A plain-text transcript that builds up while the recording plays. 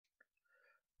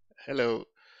Hello,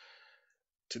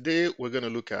 today we're going to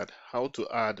look at how to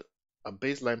add a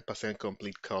baseline percent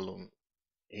complete column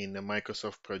in a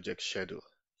Microsoft project schedule.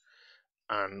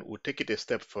 And we'll take it a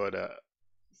step further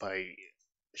by,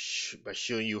 by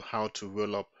showing you how to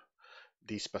roll up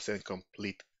this percent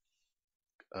complete,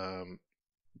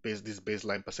 this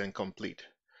baseline percent complete.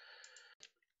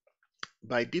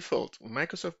 By default,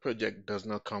 Microsoft project does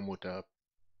not come with a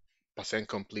percent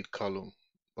complete column,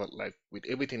 but like with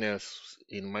everything else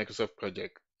in Microsoft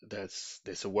project, there's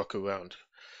a workaround.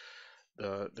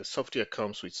 The software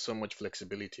comes with so much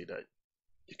flexibility that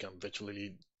you can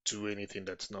virtually do anything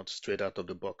that's not straight out of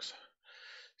the box.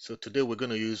 So today we're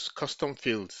going to use custom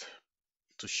fields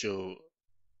to show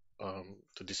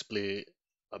to display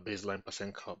a baseline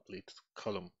percent complete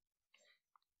column.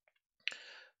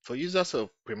 For users of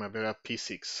Primavera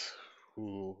P6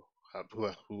 who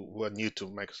are new to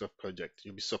Microsoft project,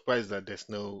 you'll be surprised that there's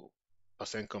no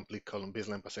percent complete column,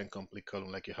 baseline percent complete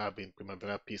column like you have in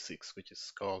Primavera P6, which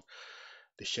is called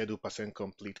the schedule percent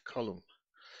complete column.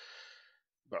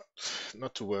 But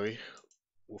not to worry,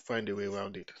 we'll find a way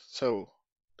around it. So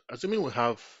assuming we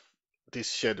have this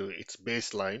schedule, it's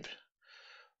baselined.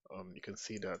 You can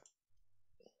see that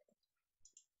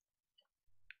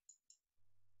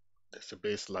there's a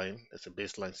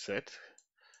baseline set,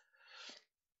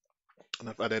 and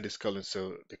I've added this column.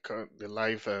 So the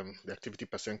activity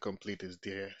percent complete is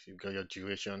there. You've got your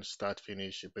duration, start,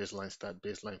 finish, your baseline start,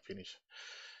 baseline finish.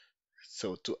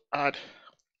 So to add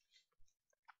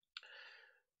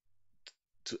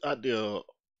your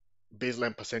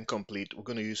baseline percent complete, we're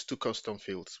going to use two custom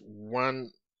fields.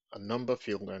 One, a number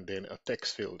field, and then a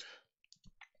text field.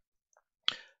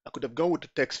 I could have gone with the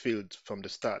text field from the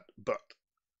start, but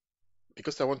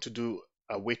because I want to do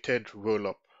a weighted roll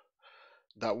up,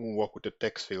 that won't work with the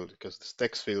text field because this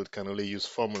text field can only use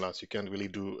formulas. You can't really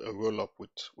do a roll up with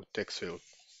text field.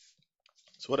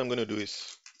 So what I'm going to do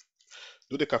is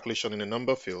do the calculation in a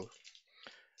number field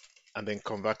and then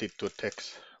convert it to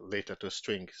text later to a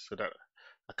string so that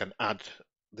I can add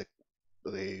the,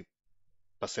 the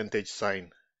percentage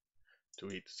sign to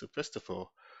it. So first of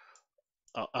all,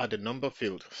 I'll add a number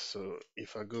field. So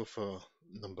if I go for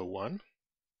number one,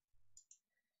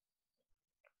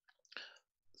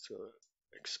 so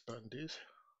expand this.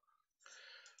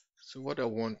 So what I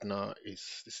want now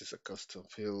is this is a custom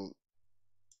field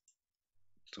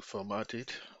to format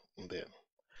it, and then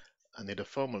I need a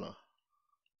formula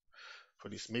for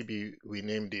this. Maybe we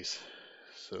name this.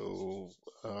 So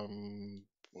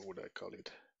what would I call it?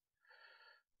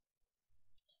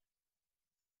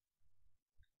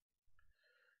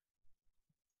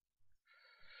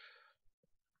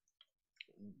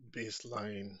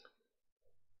 Baseline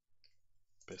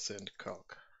percent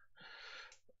calc.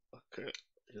 Okay,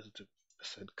 just do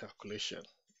percent calculation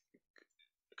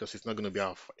because it's not going to be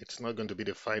it's not going to be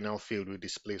the final field we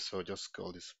display. So just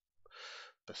call this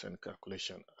percent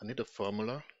calculation. I need a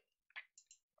formula.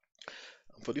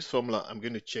 And for this formula, I'm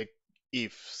going to check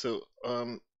if. So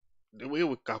the way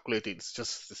we calculate it is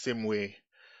just the same way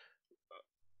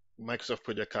Microsoft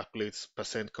Project calculates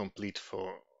percent complete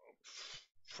for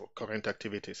current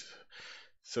activities.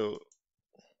 So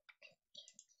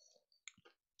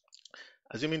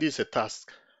assuming this is a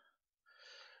task,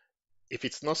 if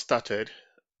it's not started,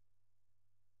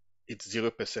 it's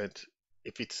 0%.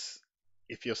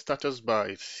 If your status bar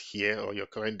is here or your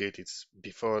current date is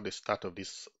before the start of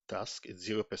this task, it's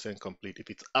 0% complete. If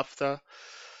it's after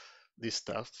this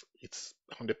task, it's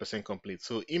 100% complete.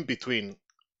 So in between,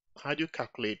 how do you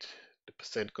calculate the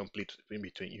percent complete in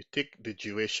between? You take the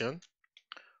duration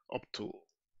up to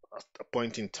a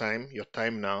point in time, your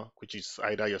time now, which is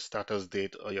either your status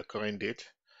date or your current date,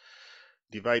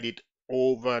 divide it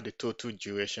over the total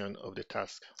duration of the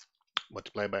task,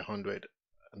 multiply by 100,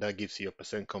 and that gives you a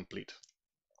percent complete.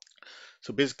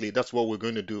 So basically, that's what we're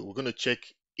going to do. We're going to check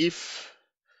if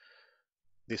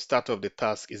the start of the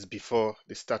task is before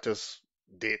the status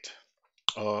date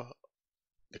or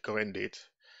the current date,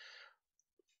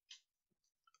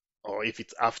 or if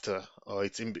it's after, or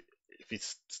if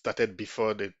it's started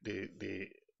before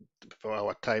before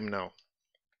our time now.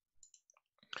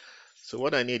 So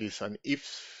what I need is an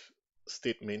if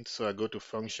statement. So I go to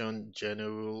function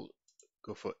general,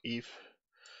 go for if.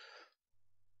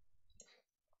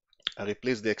 I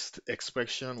replace the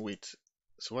expression with.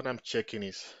 So what I'm checking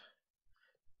is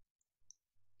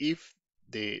if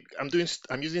I'm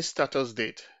using status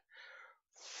date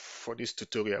for this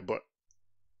tutorial, but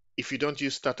if you don't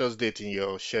use status date in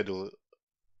your schedule,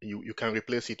 you can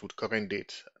replace it with current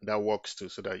date. That works too,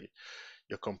 so that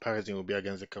your comparison will be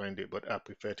against the current date, but I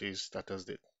prefer to use status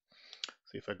date.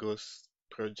 So if I go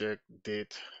project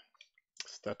date,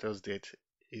 status date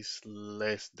is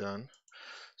less than,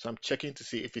 so I'm checking to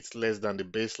see if it's less than the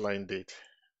baseline date,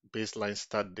 baseline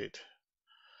start date.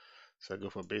 So I go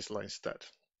for baseline start.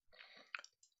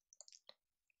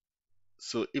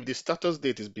 So if the status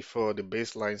date is before the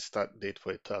baseline start date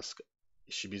for a task,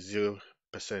 it should be 0%.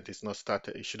 It's not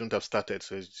started. It shouldn't have started,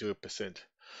 so it's 0%.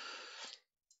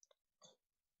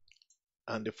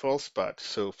 And the false part.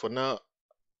 So for now,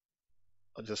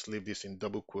 I'll just leave this in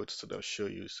double quotes so that I'll show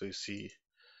you. So you see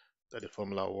that the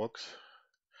formula works.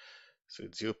 So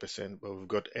it's 0%, but we've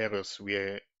got errors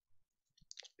where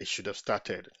it should have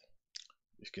started.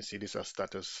 You can see this as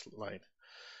status line.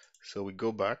 So we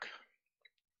go back,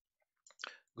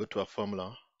 go to our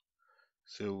formula.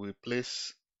 So we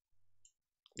replace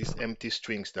these empty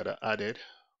strings that are added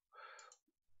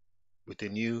with a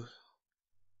new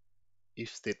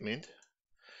if statement.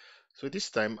 So this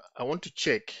time I want to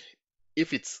check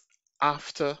if it's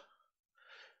after,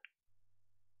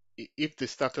 if the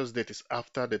status date is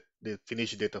after the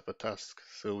finish date of a task.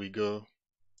 So we go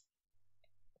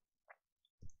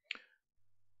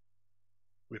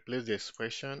replace the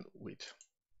expression with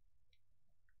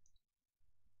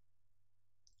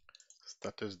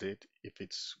status date if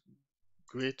it's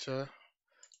greater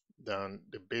than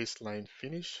the baseline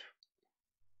finish,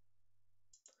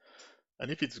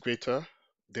 and if it's greater,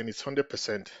 then it's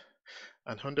 100%,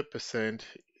 and 100%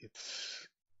 it's,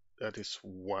 that is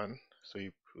 1. So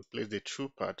you replace the true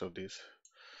part of this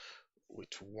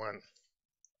with 1.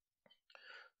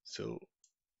 So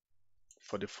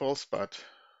for the false part,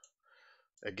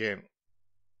 again,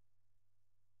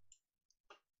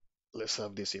 let's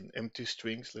have this in empty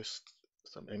strings. Let's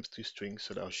some empty strings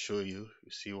so that I'll show you.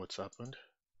 You see what's happened.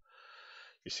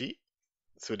 You see,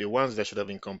 so the ones that should have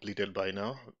been completed by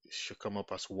now should come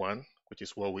up as 1, which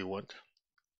is what we want.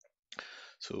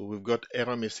 So we've got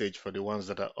error message for the ones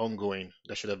that are ongoing,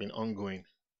 that should have been ongoing.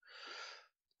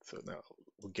 So now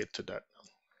we'll get to that.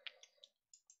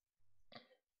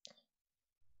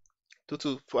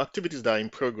 For activities that are in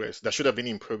progress, that should have been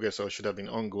in progress or should have been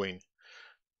ongoing,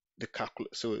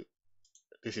 so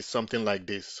this is something like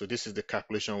this. So this is the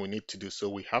calculation we need to do. So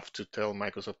we have to tell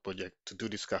Microsoft Project to do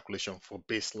this calculation for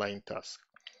baseline task.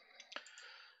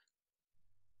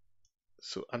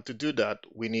 So, and to do that,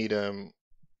 we need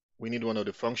one of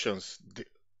the functions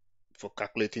for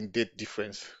calculating date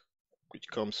difference, which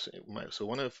comes. So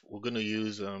we're going to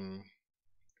use we're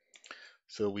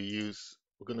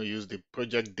going to use the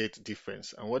project date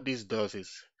difference, and what this does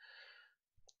is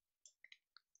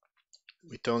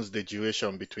returns the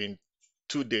duration between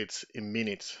two dates in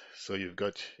minutes. So you've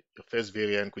got your first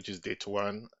variant, which is date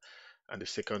 1, and the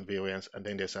second variance, and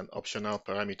then there's an optional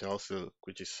parameter also,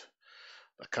 which is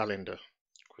a calendar,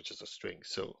 which is a string.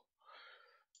 So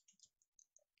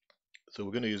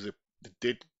we're going to use the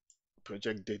date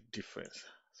project date difference.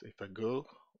 So if I go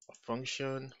a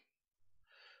function,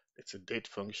 it's a date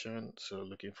function, so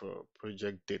looking for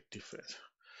project date difference.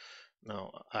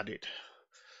 Now add it.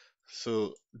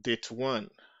 So date 1.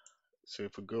 So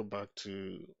if we go back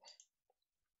to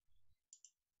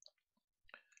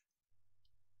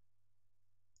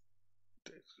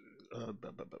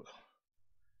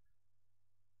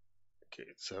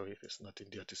okay, sorry, there's nothing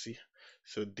there to see.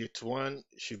 So date 1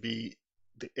 should be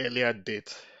the earlier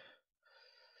date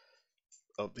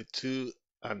of the two.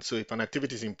 And so if an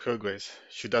activity is in progress,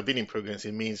 should have been in progress,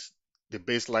 it means the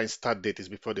baseline start date is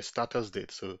before the status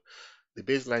date. So the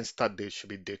baseline start date should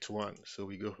be date 1. So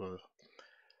we go for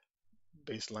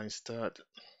baseline start,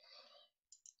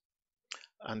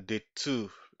 and date 2,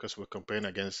 because we're comparing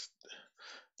against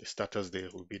the status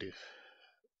date, will be the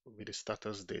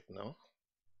status date now.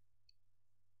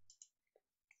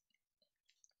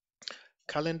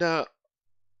 Calendar,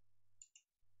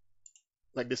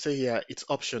 like they say here, it's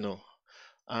optional.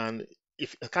 And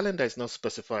if a calendar is not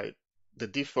specified, the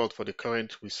default for the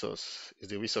current resource is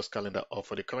the resource calendar, or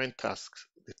for the current task,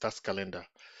 the task calendar,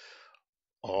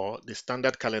 or the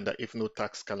standard calendar if no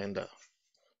task calendar.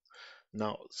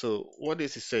 Now, so what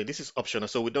this is saying, this is optional,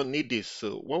 so we don't need this.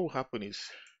 So what will happen is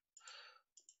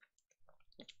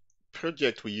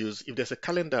project we use, if there's a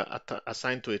calendar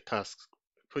assigned to a task,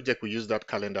 project will use that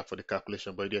calendar for the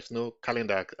calculation, but if there's no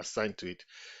calendar assigned to it,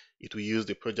 it will use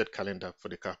the project calendar for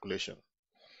the calculation.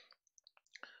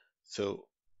 So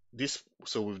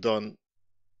we've done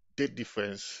date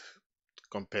difference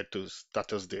compared to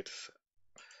status dates,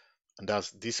 and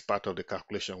that's this part of the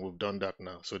calculation. We've done that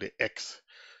now. So the X,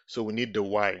 so we need the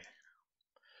Y.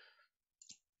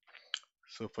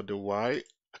 So for the Y,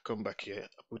 I come back here,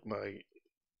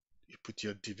 you put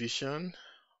your division,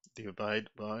 divide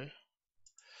by,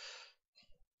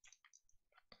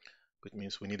 which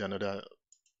means we need another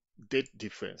date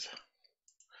difference.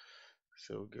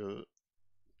 So go.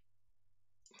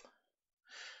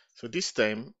 So this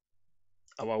time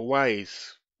our Y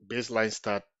is baseline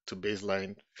start to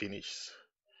baseline finish.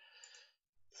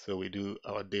 So we do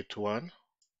our date 1,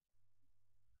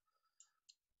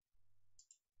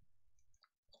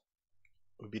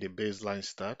 will be the baseline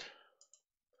start.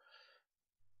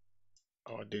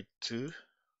 Our date 2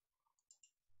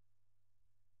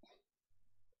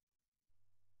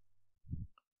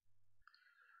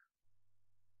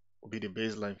 will be the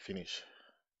baseline finish.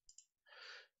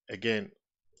 Again,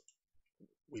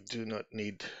 we do not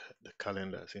need the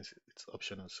calendar since it's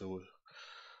optional, so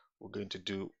we're going to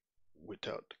do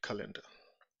without the calendar.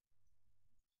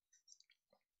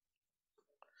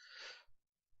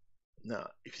 Now,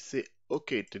 if you say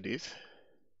OK to this,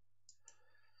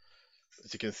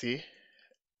 as you can see,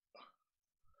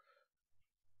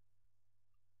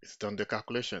 it's done the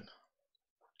calculation.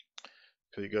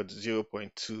 So you got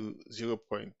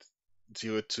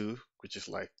 0.02, which is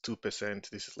like 2%.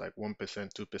 This is like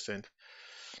 1%,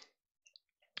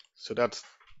 2%.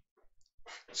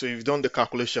 So you've done the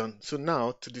calculation. So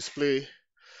now to display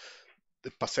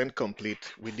the percent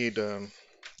complete, we need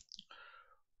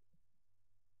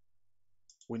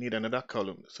another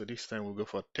column. So this time we'll go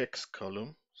for text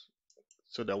column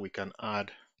so that we can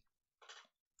add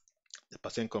the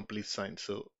percent complete sign.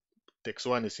 So text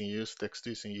 1 is in use, text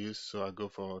 2 is in use. So I'll go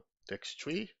for text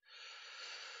 3.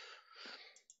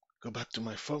 Go back to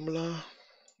my formula.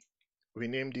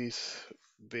 Rename this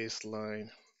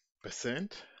baseline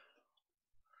percent.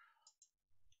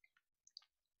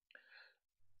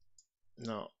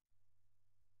 Now,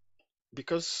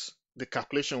 because the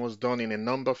calculation was done in a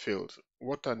number field,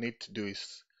 what I need to do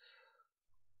is,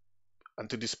 and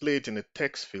to display it in a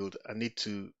text field, I need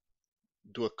to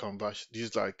do a conversion.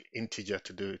 Use like integer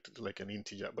to do it, like an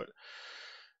integer. But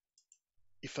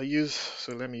if I use,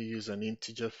 so let me use an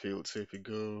integer field. So if you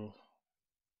go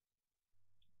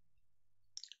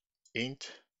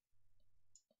int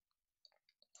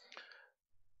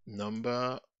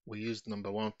number, we use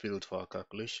number 1 field for our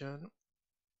calculation.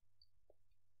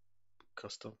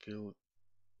 Custom field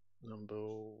number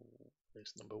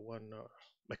is number 1 now.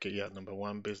 Okay, yeah, number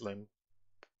 1 baseline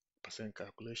percent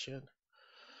calculation.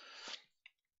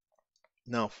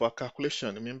 Now for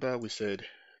calculation, remember we said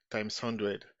times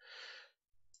 100.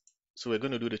 So we're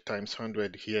going to do the times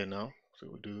 100 here now. So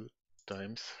we do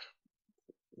times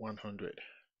 100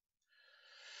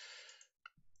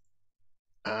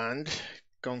 and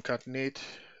concatenate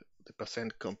the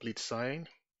percent complete sign,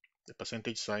 the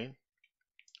percentage sign.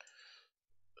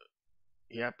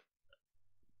 Yep,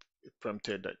 it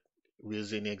prompted that we're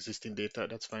using existing data.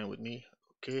 That's fine with me.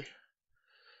 Okay.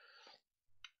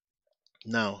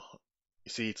 Now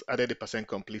you see it's added the percent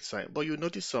complete sign, but you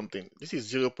notice something. This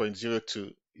is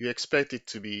 0.02. You expect it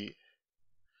to be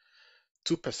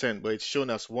 2%, but it's shown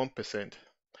as 1%. And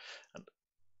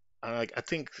I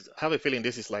think, I have a feeling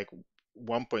this is like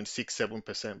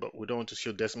 1.67%, but we don't want to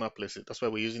show decimal places. That's why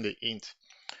we're using the int.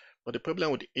 But the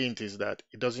problem with int is that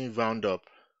it doesn't round up.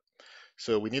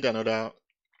 So we need another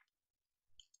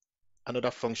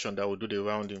function that will do the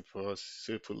rounding for us.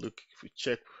 So if we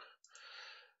check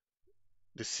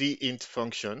the cint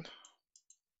function,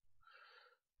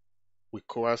 we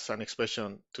coerce an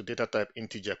expression to data type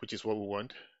integer, which is what we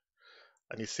want.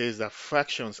 And it says that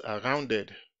fractions are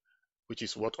rounded, which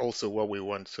is what we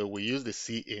want. So we use the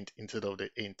cint instead of the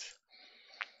int.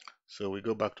 So we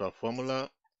go back to our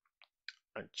formula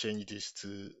and change this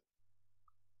to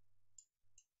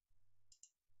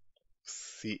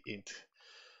cint,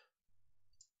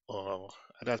 or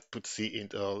I put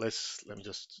cint, or let me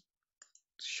just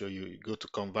show you. You go to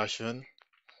conversion,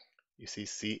 you see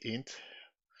cint,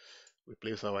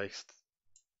 replace our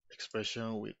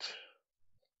expression with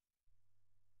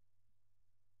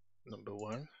number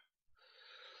 1,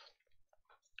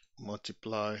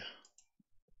 multiply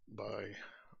by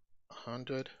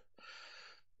 100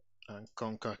 and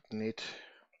concatenate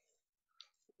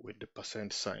with the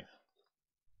percent sign.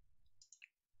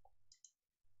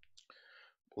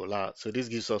 Voila. So this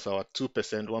gives us our 2%,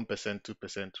 1%,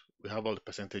 2%. We have all the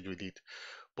percentage with it.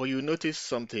 But you notice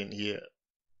something here.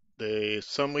 The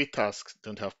summary tasks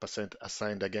don't have percent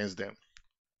assigned against them.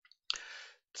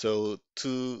 So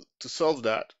to solve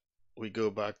that, we go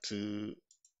back to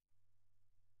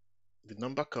the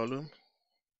number column,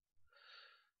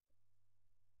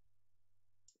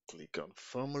 click on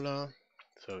formula.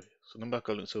 Sorry, so number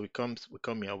column. So we come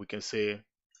here. We can say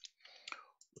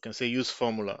use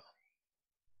formula.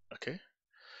 Okay.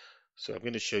 So I'm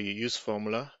going to show you use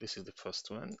formula. This is the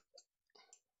first one,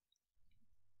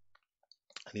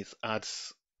 and it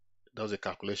does a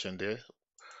calculation there.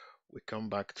 We come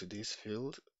back to this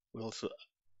field We also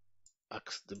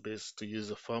ask the base to use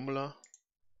a formula,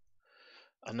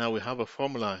 and now we have a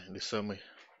formula in the summary.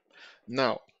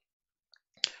 Now,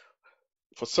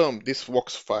 for some, this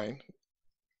works fine.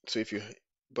 So if you,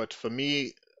 but for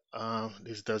me,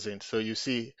 this doesn't. So you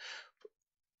see,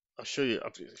 I'll show you.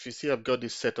 If you see, I've got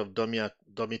this set of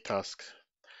dummy tasks.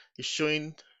 It's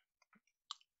showing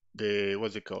the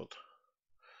what's it called?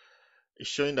 It's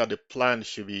showing that the plan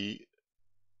should be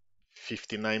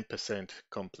 59%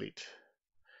 complete.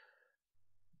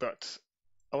 But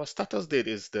our status date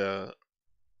is the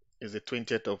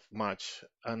 20th of March,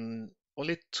 and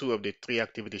only two of the three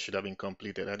activities should have been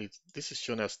completed, and this is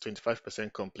shown as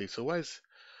 25% complete. So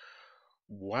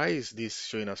why is this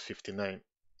showing as 59?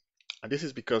 And this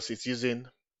is because it's using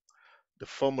the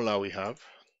formula we have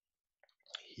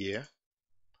here,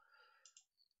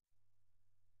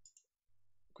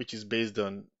 which is based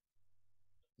on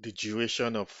the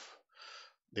duration of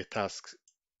the task.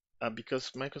 And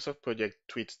because Microsoft Project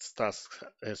treats task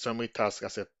summary task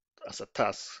as a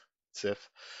task itself,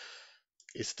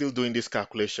 it's still doing this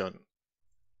calculation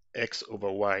x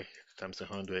over y times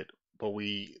 100. But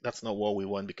that's not what we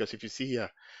want, because if you see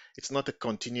here, it's not a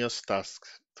continuous task.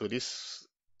 So this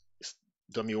is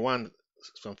dummy 1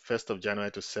 from 1st of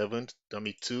January to 7th,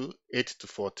 dummy 2 8th to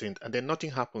 14th, and then nothing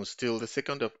happens till the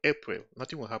 2nd of April.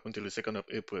 Nothing will happen till the 2nd of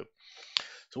April.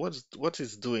 So what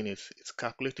it's doing is it's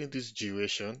calculating this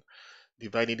duration,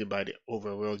 dividing it by the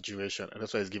overall duration, and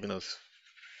that's why it's giving us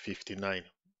 59.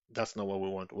 That's not what we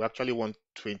want. We actually want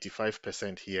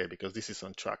 25% here because this is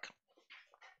on track.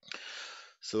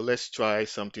 So let's try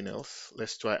something else.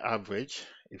 Let's try average.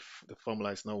 If the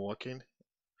formula is not working,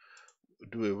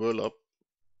 do a roll up.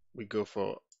 We go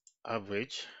for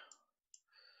average,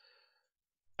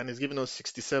 and it's giving us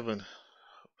 67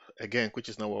 again, which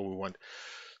is not what we want.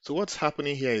 So what's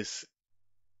happening here is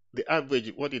the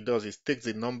average, what it does is takes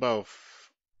the number of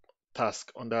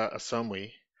tasks under a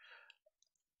summary,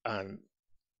 and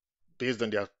based on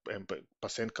their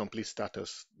percent complete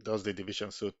status, does the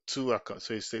division. So so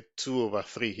you say 2 over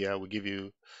 3 here will give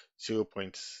you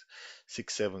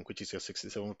 0.67, which is your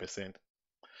 67%.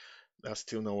 That's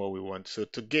still not what we want. So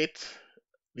to get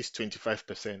this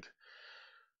 25%,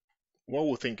 what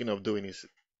we're thinking of doing is,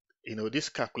 this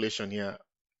calculation here,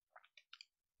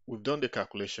 we've done the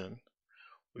calculation.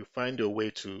 We find a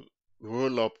way to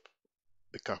roll up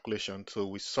the calculation. So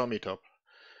we sum it up,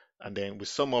 and then we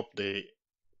sum up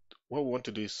what we want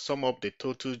to do is sum up the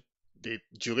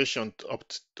duration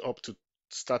up to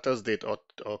status date or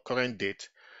current date,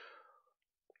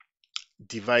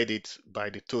 divide it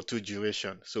by the total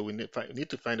duration. So we need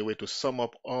to find a way to sum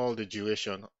up all the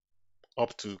duration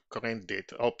up to current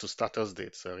date, up to status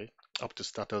date, sorry, up to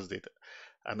status date,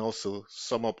 and also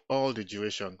sum up all the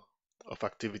duration of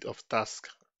activity of task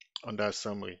under a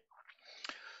summary.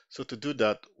 So to do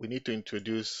that, we need to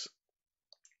introduce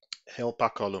helper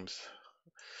columns.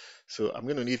 So I'm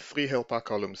going to need 3 helper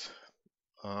columns.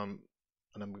 Um,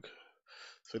 and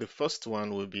so the first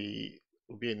one will be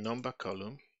a number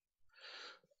column.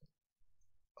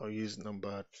 I'll use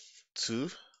number 2,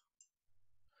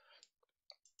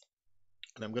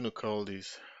 and I'm going to call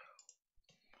this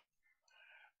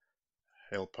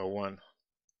helper 1.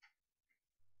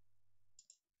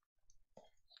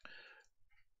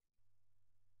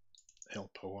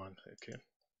 Helper 1, okay.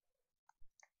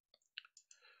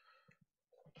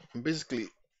 And basically,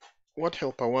 what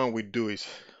helper 1 will do is,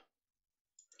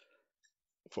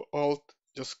 for all,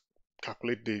 just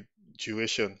calculate the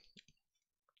duration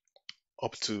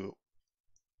up to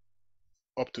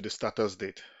the status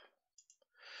date.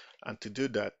 And to do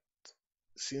that,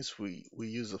 since we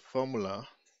use a formula,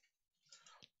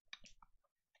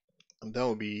 and that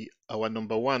will be our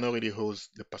number 1 already holds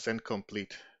the percent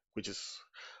complete, which is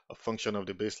a function of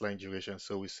the baseline duration.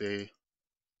 So we say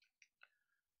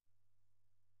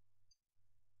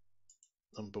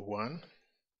number 1,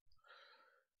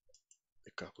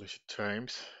 the calculation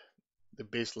times the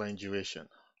baseline duration.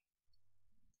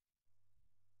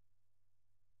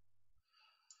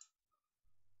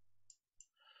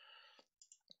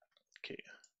 Okay.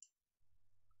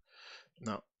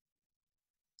 Now,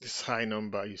 this high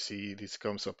number, you see, this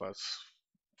comes up as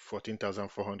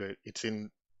 14,400.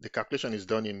 The calculation is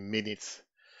done in minutes.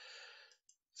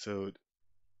 So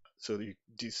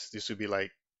this would be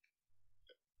like,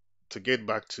 to get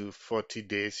back to 40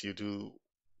 days, you do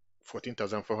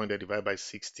 14,400 divided by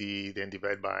 60, then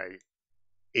divide by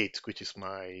 8, which is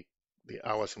the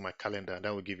hours in my calendar.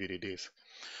 That will give you the days.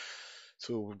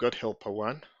 So we've got helper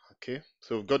 1. Okay.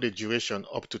 So we've got the duration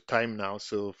up to time now.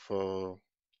 So for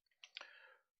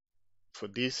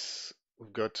this,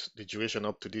 we've got the duration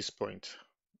up to this point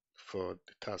for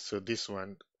the task. So this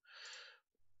one,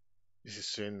 This is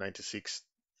showing 96,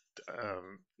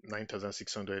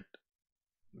 9,600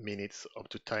 minutes up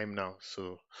to time now.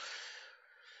 So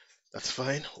that's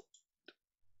fine.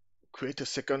 Create a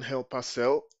second helper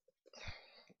cell.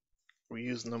 We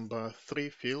use number 3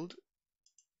 field.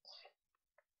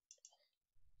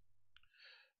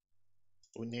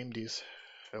 We name this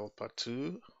helper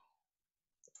 2.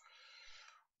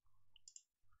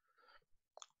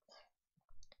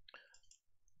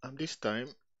 And this time,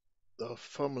 the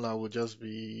formula will just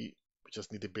be, we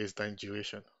just need the baseline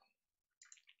duration.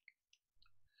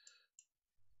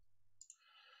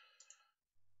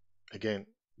 Again,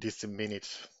 this is in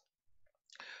minutes.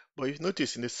 But if you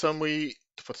notice in the summary,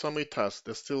 for summary task,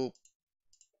 there's still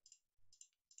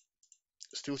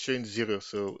showing 0.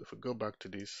 So if we go back to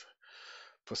this,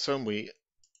 for summary,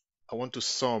 I want to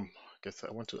sum, because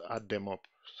I want to add them up.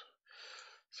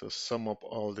 So sum up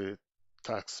all the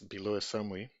tasks below a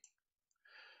summary.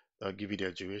 I'll give you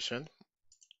their duration.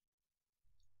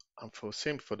 And for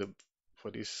same for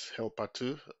this helper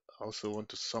 2, I also want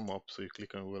to sum up. So you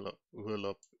click on roll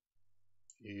up,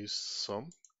 you use sum.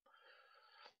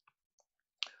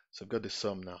 So I've got the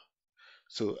sum now.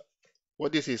 So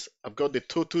what this is, I've got the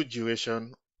total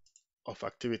duration of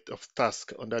activity of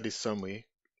task under this summary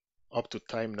up to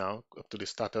time now, up to the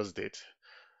starter's date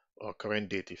or current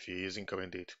date if you're using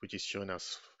current date, which is shown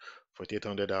as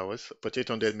 4800 hours,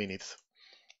 4800 minutes,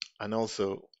 and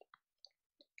also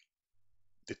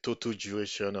the total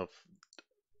duration of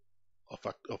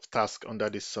task under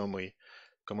this summary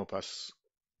come up as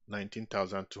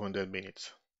 19,200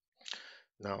 minutes.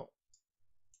 Now,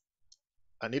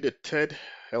 I need a third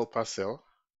helper cell.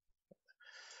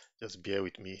 Just bear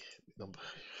with me. Number.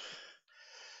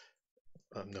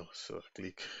 No, so I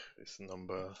click this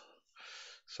number.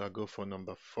 So I go for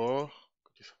number 4.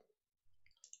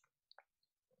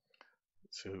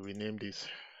 So we name this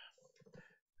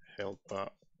helper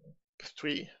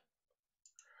 3.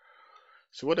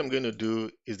 So what I'm going to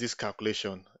do is this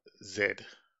calculation Z.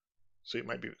 So it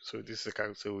might be, so this is a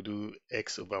calculation, so we'll do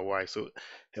X over Y. So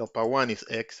helper 1 is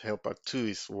X, helper 2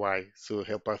 is Y. So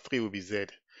helper 3 will be Z. I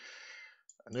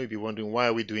know you'll be wondering why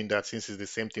are we doing that since it's the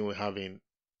same thing we have in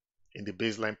the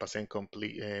baseline percent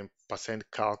complete and percent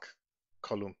calc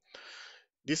column.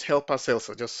 These helper cells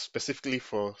are just specifically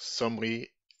for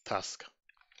summary task.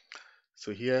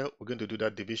 So here we're going to do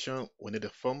that division. We need a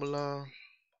formula.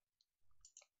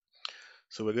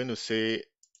 So we're going to say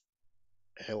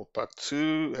helper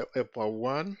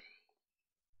 1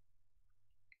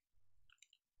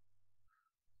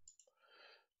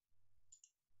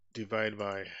 divided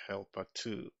by helper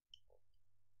 2.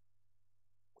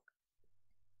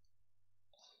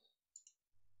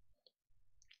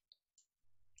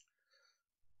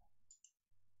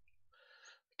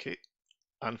 Okay,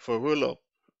 and for roll up,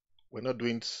 we're not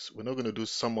going to do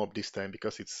sum up this time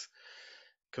because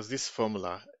this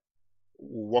formula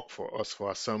will work for us for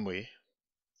our summary.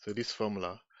 So this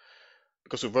formula,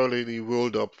 because we've already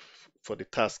rolled up for the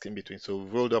task in between, so we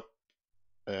rolled up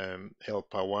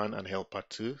helper 1 and helper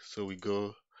 2. So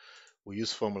we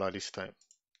use formula this time,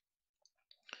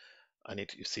 and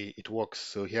you see it works.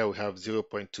 So here we have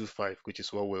 0.25, which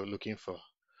is what we're looking for.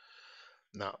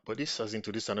 Now, but this has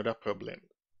introduced another problem.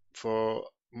 For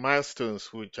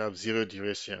milestones which have 0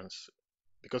 durations,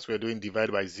 because we're doing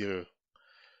divide by 0,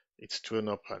 it's thrown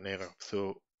up an error.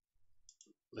 So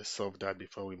let's solve that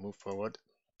before we move forward.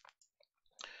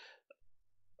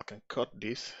 I can cut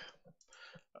this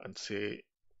and say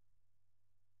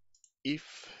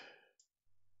if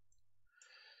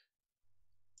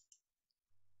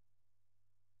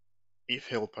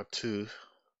helper 2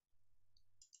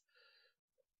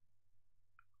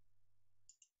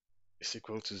 is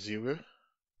equal to 0,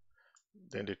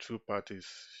 then the true part is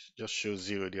just shows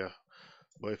 0 there.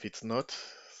 But if it's not,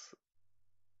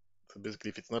 so basically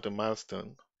if it's not a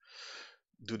milestone,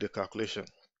 do the calculation.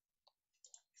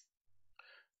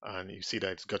 And you see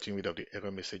that it's gotten rid of the error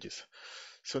messages.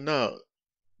 So now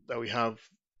that we have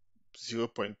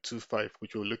 0.25,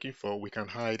 which we're looking for, we can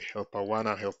hide helper 1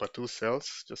 and helper 2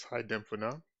 cells. Just hide them for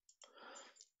now.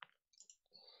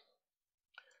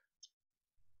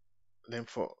 Then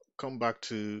come back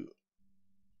to,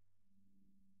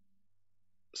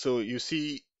 so you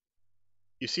see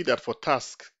that for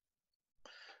task,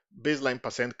 baseline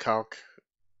percent calc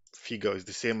figure is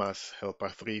the same as helper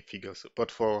 3 figures, but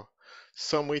for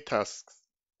summary tasks,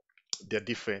 they're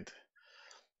different.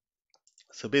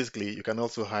 So basically, you can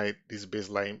also hide this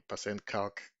baseline percent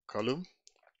calc column.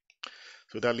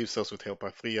 So that leaves us with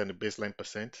helper 3 and the baseline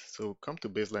percent. So come to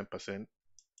baseline percent,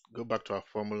 go back to our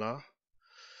formula.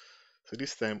 So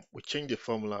this time we change the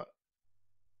formula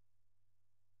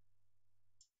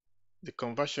The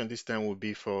conversion this time will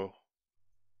be for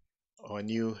our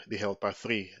new, the helper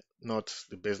 3, not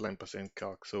the baseline percent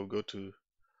calc. So go to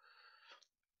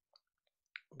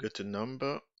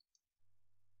number,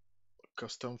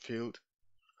 custom field,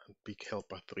 and pick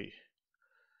helper 3.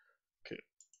 Okay,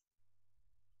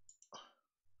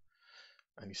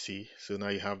 and you see, so now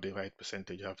you have the right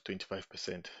percentage. You have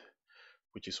 25%,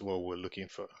 which is what we're looking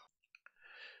for.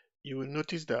 You will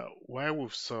notice that while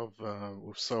we've solved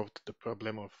the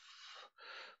problem of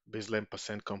baseline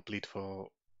percent complete for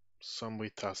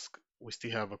summary task, we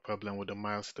still have a problem with the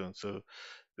milestone. So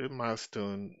the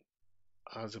milestone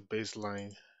has a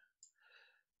baseline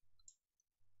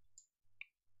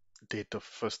date of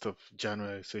 1st of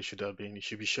January, so it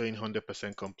should be showing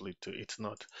 100% complete too. It's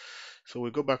not. So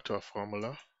we go back to our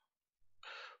formula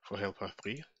for helper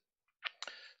 3.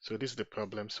 So this is the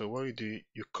problem. So what you do,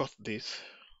 you cut this.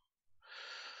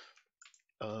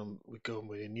 We go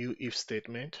with a new if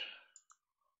statement.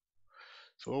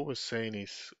 So what we're saying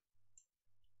is,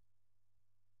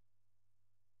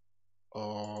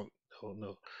 oh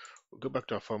no, we go back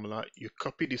to our formula. You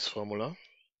copy this formula.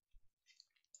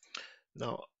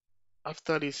 Now,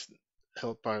 after this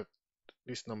helper,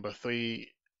 this number 3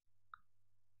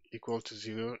 equal to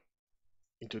 0,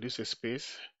 introduce a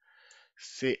space,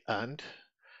 say and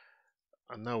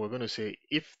now we're going to say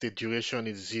if the duration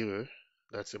is 0,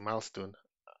 that's a milestone,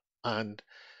 and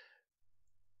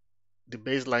the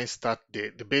baseline start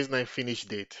date, the baseline finish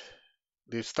date,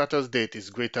 the status date is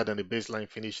greater than the baseline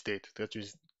finish date, that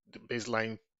is, the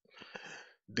baseline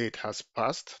date has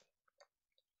passed.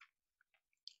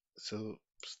 So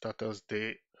status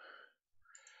date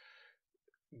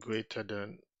greater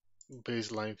than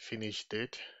baseline finish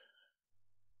date.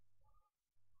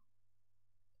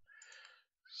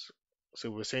 So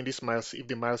we're saying this if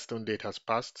the milestone date has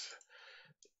passed,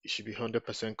 it should be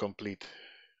 100% complete.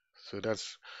 So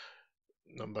that's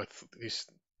this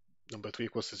number 3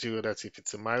 equals to 0. That's if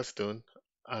it's a milestone,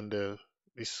 and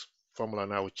this formula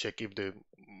now will check if the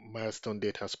milestone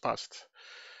date has passed.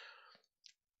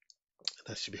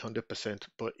 That should be 100%.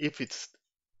 But if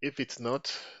it's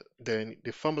not, then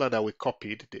the formula that we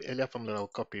copied, the earlier formula that we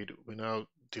copied, we now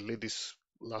delete this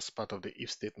last part of the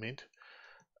if statement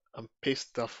and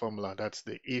paste that formula. That's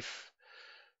the if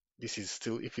this is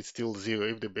still, if it's still 0,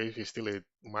 if the base is still a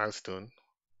milestone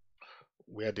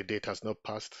where the date has not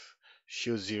passed,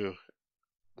 show 0.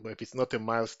 But if it's not a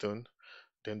milestone,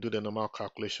 then do the normal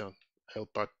calculation.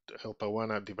 Helper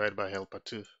 1 divided by helper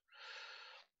 2.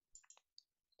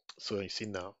 So you see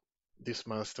now, this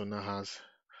milestone now has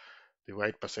the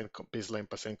right baseline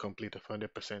percent complete of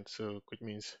 100%. So which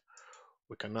means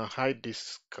we can now hide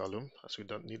this column as we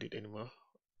don't need it anymore.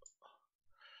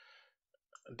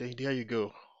 And then there you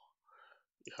go.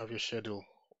 You have your schedule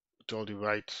with all the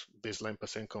right baseline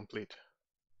percent complete.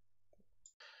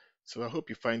 So I hope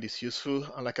you find this useful.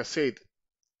 And like I said,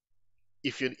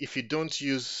 if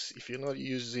you're not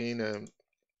using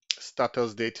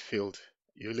status date field,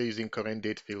 you're only using current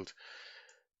date field.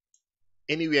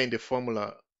 Anywhere in the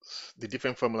formula, the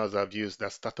different formulas I've used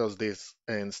that status dates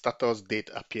and status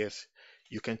date appears,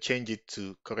 you can change it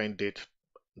to current date.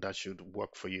 That should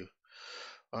work for you.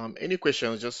 Any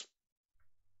questions, just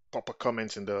pop a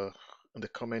comment in the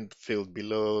comment field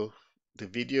below the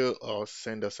video or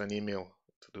send us an email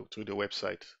to the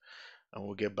website and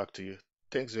we'll get back to you.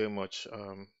 Thanks very much.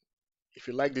 If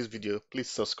you like this video, please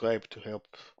subscribe to help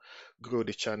grow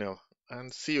the channel,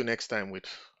 and see you next time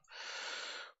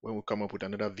when we come up with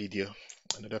another video,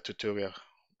 another tutorial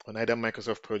on either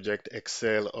Microsoft Project,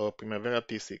 Excel, or Primavera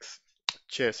P6.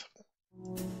 Cheers.